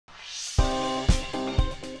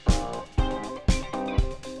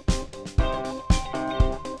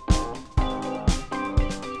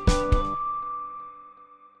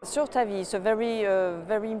SURTAVI is a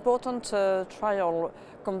very important trial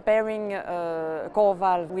comparing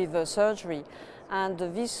CoreValve with surgery. And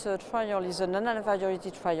this trial is a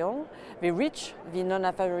non-inferiority trial. We reach the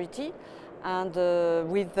non-inferiority and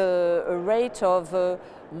with a rate of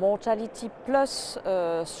mortality plus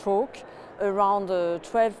stroke around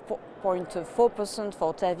 12.4%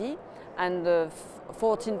 for TAVI and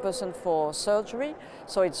 14% for surgery.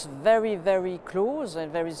 So it's very close,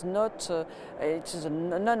 and there is not, it is a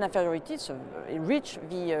non-inferiority, so it reached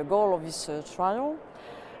the goal of this trial.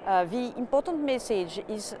 The important message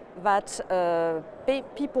is that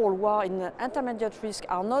people who are in intermediate risk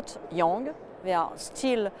are not young, they are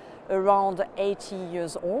still around 80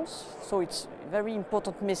 years old, so it's a very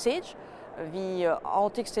important message. The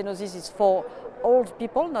aortic stenosis is for old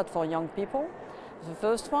people, not for young people. The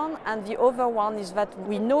first one, and the other one is that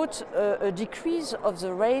we note a decrease of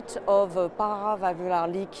the rate of paravalvular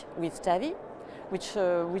leak with TAVI, which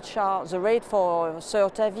are the rate for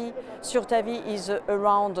SURTAVI. SURTAVI is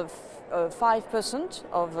around 5%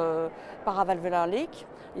 of paravalvular leak.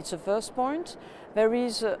 It's the first point. There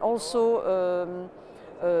is also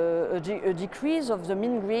a decrease of the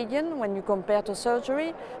mean gradient when you compare to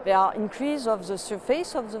surgery. There are increase of the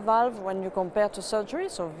surface of the valve when you compare to surgery,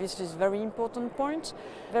 so this is very important point.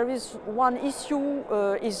 There is one issue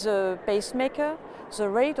is a pacemaker. The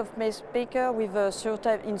rate of pacemaker with in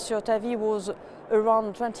SURTAVI was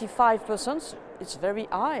around 25%. It's very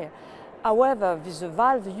high. However, the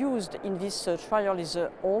valve used in this trial is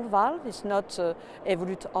an old valve, it's not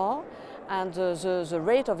Evolut-R, and the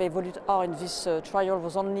rate of Evolut-R in this trial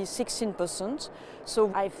was only 16%.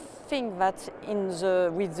 So I think that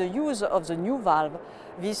with the use of the new valve,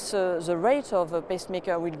 the rate of a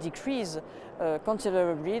pacemaker will decrease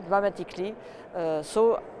considerably, dramatically.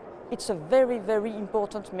 So it's a very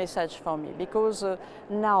important message for me, because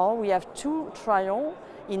now we have two trials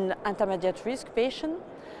in intermediate risk patients.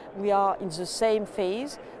 We are in the same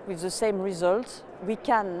phase with the same results. We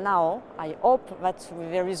can now, I hope that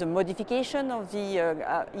there is a modification of the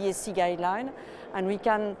ESC guideline, and we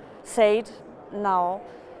can say it now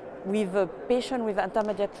with a patient with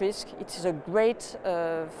intermediate risk. It is a great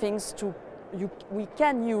thing we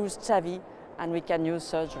can use TAVI and we can use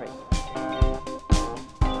surgery.